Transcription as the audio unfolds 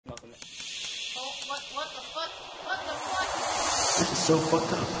What the fuck? What the fuck? This is so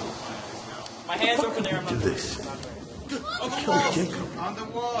fucked up. My hands are over there. I'm Do not this. On the Killed wall! Jacob. On the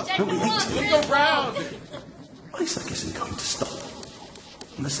wall! Check No, the we wall, ate him. Chris. Look around! Isaac isn't going to stop.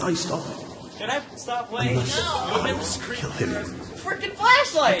 Unless I stop him. Can I stop playing? Unless No. I kill him. Freaking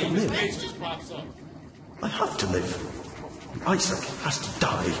flashlight! Live. Face just pops up. I have to live. Isaac has to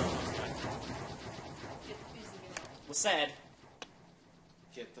die. Was sad.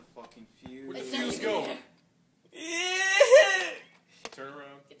 Get the fucking fuse. Where'd the Fuse fuse go. go? Turn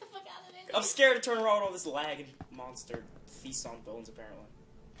around. Get the fuck out of there. I'm scared to turn around with all this lagged monster feasts on bones, apparently.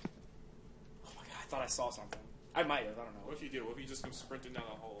 Oh my god, I thought I saw something. I might have, I don't know. What if you do? What if you just come sprinting down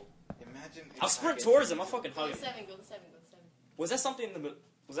the hole? Imagine. I'll sprint towards him, I'll fucking Go hug to him. 7, go to 7, go to 7. Was that something in the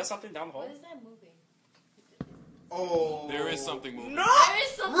was that something down the hole? What is that moving? Oh. There is something moving. No! There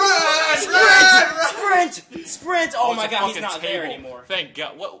is something Sprint! Sprint! Oh my it's a god, he's fucking not there table. anymore. Thank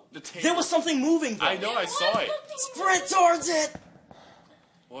God. What? The table. There was something moving though. I know, I saw it. Sprint towards it!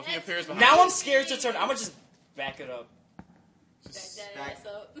 What if he appears behind Now you? I'm scared to turn. I'm gonna just back it up. Back that Back. ass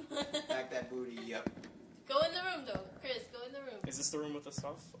up. Back that booty, yep. Go in the room though. Chris, go in the room. Is this the room with the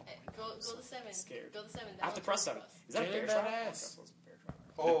stuff? Go to 7. Scared. Go to 7. I have to press 7. Is that a Get bear in trap? that Okay, ass. so it's a bear trap.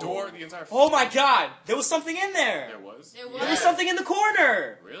 The door, the entire. Oh my god! There was something in there! There was. There There was something in the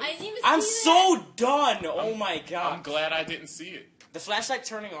corner! Really? I didn't even I'm see so done! Oh my god. I'm glad I didn't see it. The flashlight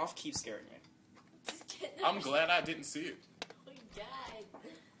turning off keeps scaring me. that. I'm glad I didn't see it. Oh my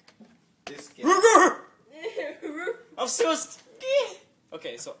This game. god. I'm so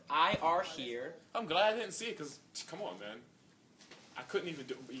okay, so I are here. I'm glad I didn't see it, because, come on, man. I couldn't even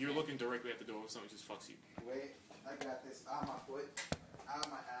do. You're looking directly at the door, something just fucks you. Wait, I got this. Out my foot. Out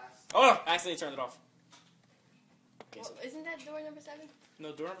my ass. Oh, I accidentally turned it off. Okay, so Well, isn't that door number 7?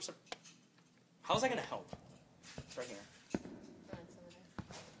 no door number 7. How is that gonna help? It's right here. Oh, it's over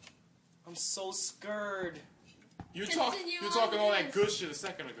there. I'm so scared. You're Continue talking all on that this. good shit a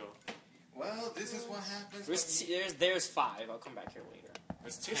second ago. Well, this is what happens. There's 5. I'll come back here later.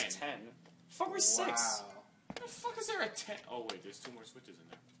 That's 10. There's 10. Fuck, we're 6. Wow. What the fuck is there at 10? Oh, wait, there's 2 more switches in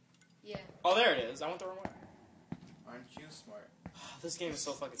there. Yeah. Oh, there it is. I went the wrong way. Aren't you smart? This game is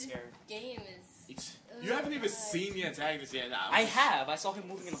so fucking This scary. game is You haven't even seen the antagonist yet. I have. I saw him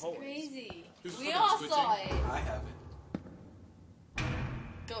moving in the hallways. crazy. Who's We fucking all switching? saw it. I haven't.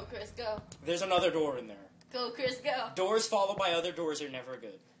 Go, Chris, go. There's another door in there. Go, Chris, go. Doors followed by other doors are never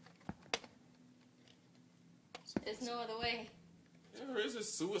good. There's no other way. There is a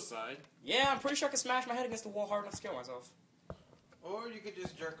suicide. Yeah, I'm pretty sure I can smash my head against the wall hard enough to kill myself. Or you could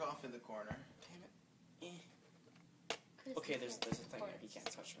just jerk off in the corner. Chris, Okay, go. there's a thing there. He can't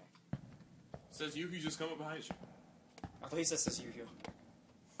touch me. Says you just come up behind you. I thought he says this you.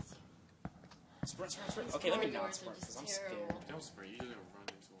 Sprint, sprint, sprint. Okay, let me not sprint because I'm scared. Don't spray. You just gonna run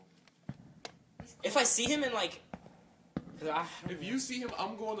into him. If I see him in like, 'cause If you see him,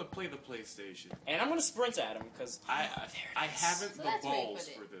 I'm going to play the PlayStation. and I'm gonna sprint at him because I haven't So the that's where you balls put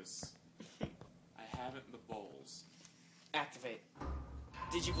it. for this. I haven't the balls. activate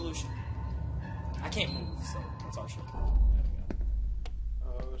Digivolution. I can't move, so that's all shit.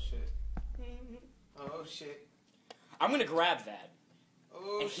 Oh shit. Oh shit. I'm gonna grab that,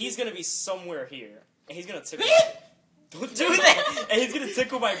 Oh and shit. he's gonna be somewhere here, and he's gonna tickle. Don't do that! And he's gonna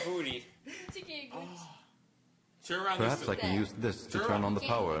tickle my booty. Turn around. Perhaps this I can use this to turn on the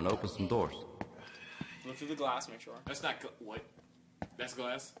power and open some doors. Look through the glass, make sure. That's not what? That's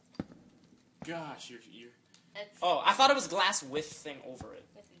glass. Gosh, you're. Oh, I thought it was glass with thing over it.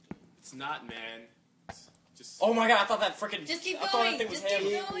 It's not, man. Just. Oh my god, I thought that freaking. Just keep I thought going. that thing was Just him.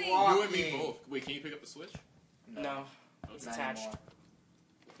 keep going. You and me both. Wait, can you pick up the switch? No, it's Not attached. anymore.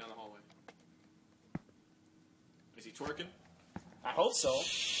 Look down the hallway. Is he twerking? I hope so.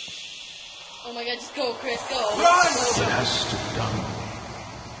 Oh my god, just go, Chris, go. It has to be done.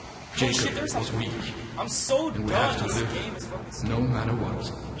 Holy shit, Jacob there's was something. weak. I'm so And we have done. to This live. game is fucking scary. No matter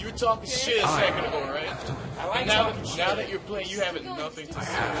what. You were talking shit a second ago, right? I like And now, talking shit. now that you're playing, you have nothing to I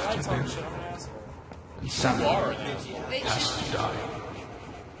say. I have like to talking live. shit. I'm an asshole. And You Samuel are an asshole. Wait, has to die.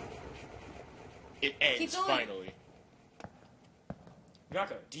 It ends going. finally.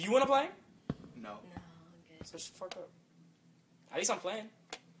 Bianca, do you want to play? No. No, I'm good. So shut the fuck up. At least I'm playing.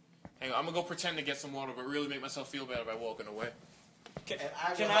 Hang on, I'm gonna go pretend to get some water, but really make myself feel bad by walking away. Can, And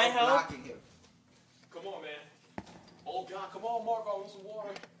I can will I help? blocking him. Come on, man. Oh God, come on, Mark, I want some water.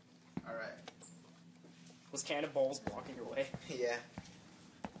 Alright. Was cannonballs blocking your way? Yeah.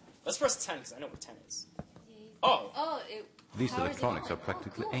 Let's press 10 because I know what 10 is. Oh, Oh, it. These powers it electronics on. are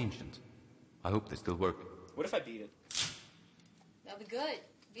practically Oh, cool. ancient. I hope they still work. what if I beat it? That'll be good.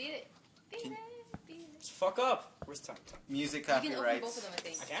 Beat it. Beat it. Beat it. Just fuck up. Where's 10? 10? Music You can open both of copyrights. them, I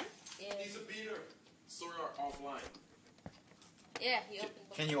think. I can? Yeah. He's a beater. Sword Art offline. Yeah, he opened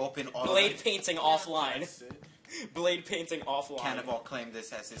both. Can you open all Blade of it? painting offline. That's it. Blade painting offline. Cannibal claimed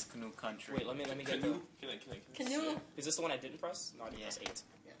this as his canoe country. Wait, let me get Canoe? the... Canoe. Is this the one I didn't press? No, I didn't Yeah. press 8.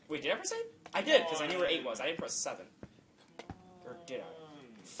 Wait, did I press 8? I did, because I knew where 8 was. I didn't press 7. Or did I?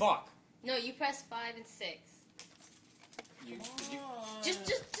 Fuck. No, you pressed 5 and 6. You,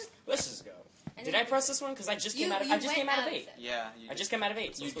 Just. Let's just go. And Did then I press this one? Because I just you- came out of you 8. went I seven. yeah, you just came out of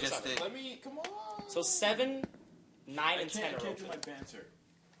 8. So You let's go just 7. did. Let me, come on. So 7, 9, and 10 I are can't do open. my banter.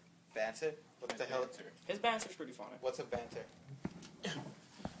 banter. What the My hell? banter. His banter's pretty funny. What's a banter?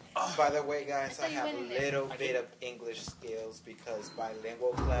 By the way, guys, I I thought you have went a in there. little I bit didn't. of English skills because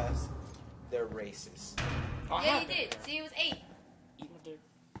bilingual class, they're racist. What Yeah, happened? you did. See, it was 8. Eat my dick.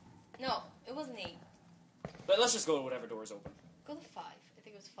 No, it wasn't 8. But let's just go to whatever door is open. Go to 5. I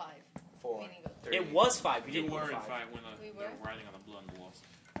think it was 5. 4, Meaning go- 3. It was 5. You You didn't were eat in 5. 5 when We they were? were riding on the blood walls.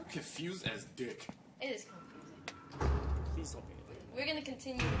 I'm confused as dick. It is confusing. Please don't be. We're gonna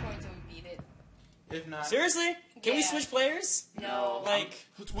continue recording until we beat it. If not, Seriously? Can we Yeah. switch players? No. Like...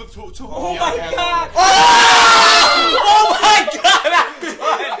 Oh my yeah. god! Oh my god! I'm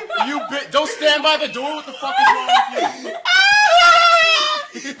done! You don't stand by the door. What the fuck is wrong with you?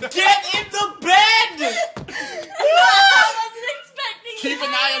 Get in the bed! I wasn't expecting Keep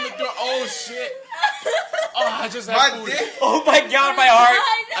an that. eye on the door. Oh shit! Oh, I just had my food. dick. Oh my god, my heart!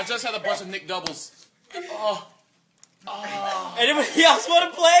 I just had a bunch of Nick doubles. Oh. Anybody else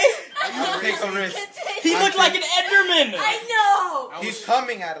want to play? Take a risk. He looked like an Enderman! I know. He's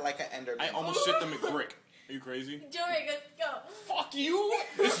coming at it like an Enderman. I almost shit the McBrick. Are you crazy? Jory, let's go. Fuck you!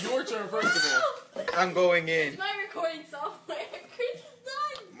 It's your turn first of all. I'm going in. My recording software. Chris is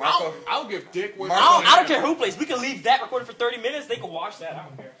done. Marco, I'll give Dick one. Marco- I don't care who plays. We can leave that recorded for 30 minutes. They can watch that. I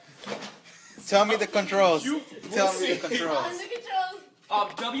don't care. tell me the controls. You Tell me the pussy. controls. Under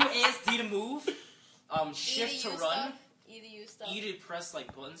controls. WASD to move. Shift to use run. Stuff. Either use stuff. E to press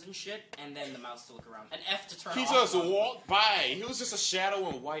like buttons and shit, and then the mouse to look around. And F to turn He off. just walked by. He was just a shadow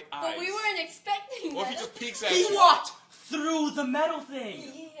and white eyes. But we weren't expecting What that. if he just peeks at He you? walked through the metal thing.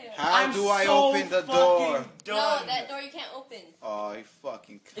 Yeah. How do I open the door? No, that door you can't open. Oh, you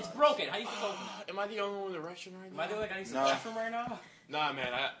fucking It's cunt. broken. How do you think open? Am I the only one in the direction right Am now? I the only guy using No. the bathroom right now? Nah,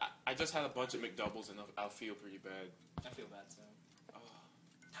 man. I just had a bunch of McDoubles and I'll feel pretty bad. I feel bad, so.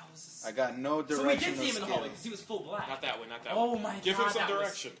 That was I got no so we directional did see him in the hallway because skills. he was full black. Not that way. Not that Oh way. my Give god, him some that was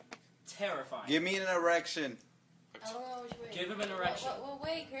direction. terrifying. Give me an erection. I don't know which way. Give him an erection. What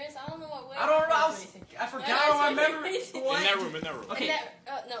way, Chris? I don't know what way. I don't know. Chris is facing. I forgot Yeah, how I it's like remember. facing. What? In that room. In that room. Okay. And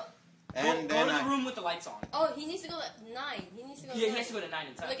that, no. And go then to the I... room with the lights on. Oh, he needs to go to 9. He needs to go to Yeah, 9. he has to go to 9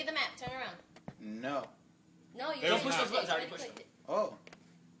 and 10. Look at the map. Turn around. No. No, you Don't can't push click those it. buttons, I already Try to pushed click it. Oh,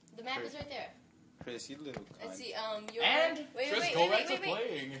 The map is right there. Chris, you little Let's cunt. see. You're And? wait, Chris, wait, go wait, back wait, to wait, wait.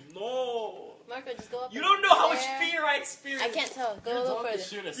 playing. No. Marco, just go up. You don't know how much there. fear I experienced. I can't tell. Go a little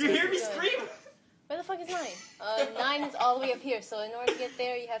further. You hear me Go. scream? Where the fuck is 9? 9 is all the way up here. So in order to get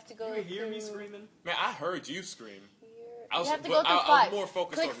there, you have to go. You hear me through screaming? Man, I heard you scream. Here. I was- You have to but go through I was 5. more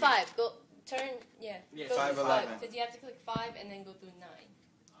focused click on me. 5. Go turn. Yeah. Yeah, Go 5, through 11. Because you have to click 5 and then go through 9.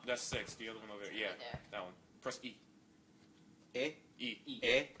 That's 6. The other one over there. Yeah, Right there. that one. Press E. Eh, E. E.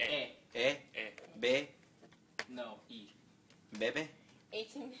 eh, Eh. eh, Eh. be, No, E. bebe.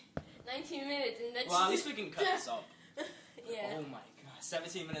 19 minutes and that's Well, at least we can cut this up. Yeah. Oh my god.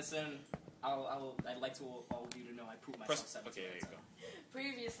 17 minutes in, I'd like to all of you to know I pooped myself Press. 17 Okay, there you minutes go.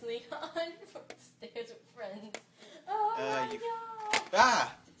 Previously on Stairs with Friends. Oh my you- god.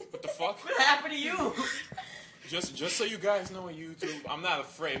 Ah! What the fuck? What happened to you? Just so you guys know on YouTube, I'm not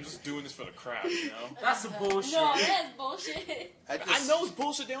afraid. I'm just doing this for the crowd, you know? That's some bullshit. No, that's bullshit. I know it's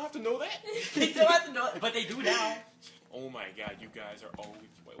bullshit. They don't have to know that. They don't have to know it, but they do now. Oh my god, you guys are always...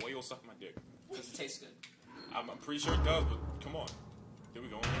 Why you'll suck my dick? Because it tastes good. I'm pretty sure it does, but come on. Here we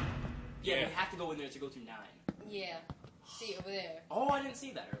go. Yeah, Yeah. we have to go in there to go to 9. Yeah. See over there. Oh, I didn't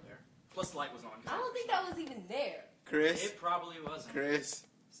see that earlier. Plus the light was on. I don't think that was even there. Chris, It probably wasn't. Chris.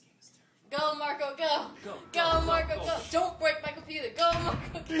 This game is terrible. Go, Marco, go. Go, Go, Marco, go. Don't break my computer. Go,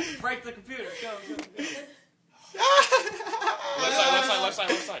 Marco, go. Break the computer. Go, go, go. Left side, left side, left side,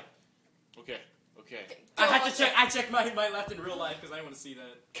 left side. Okay, okay. I had to check. I checked my left in real life because I didn't want to see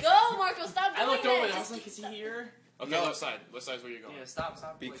that. Go, Marco, stop I doing looked that. over there. I was Just like, is he here? Okay, No. left side. Left side's where you're going. Yeah,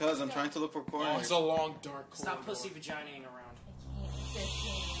 stop. Because I'm trying to look for Oh, corners. it's a long, dark corridor. Stop pussy vaginaing around.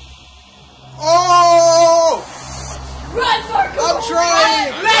 Oh! Run, Marco! I'm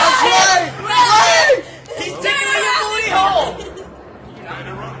trying! Run! I'm trying! He's digging in your booty hole!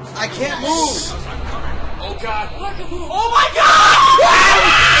 I can't move! Oh god. Marco, move! Oh my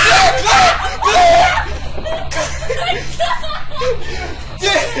god!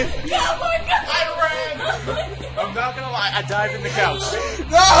 Go, Marco! I ran. I'm not gonna lie, I dived in the couch.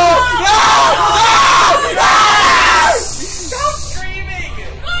 Stop screaming!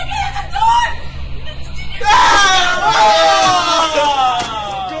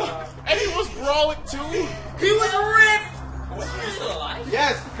 And he was brawling too. He was ripped! You still alive?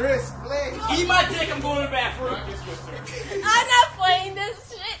 Yes, Chris, play. Eat my dick, I'm going to the bathroom. I'm not playing this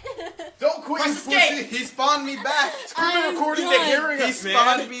shit. Don't quit, Press pussy. escape. He spawned me back. We're recording to hearing He us,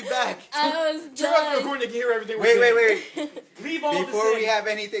 spawned man. me back. I was Turn off the done. recording to hear everything we're Wait. saying. Leave all Before this we in. have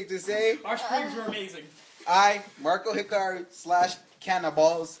anything to say, Our screams were amazing. I, Marco Hikari /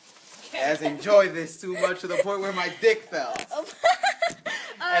 Cannaballs, has enjoyed this too much to the point where my dick fell.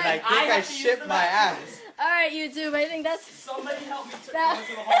 And I think I have to use shipped the my ass. Alright, YouTube, I think that's Somebody help me go That-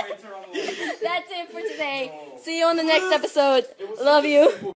 into the hallway and turn on the light. that's it for today. See you on the next episode. Love you.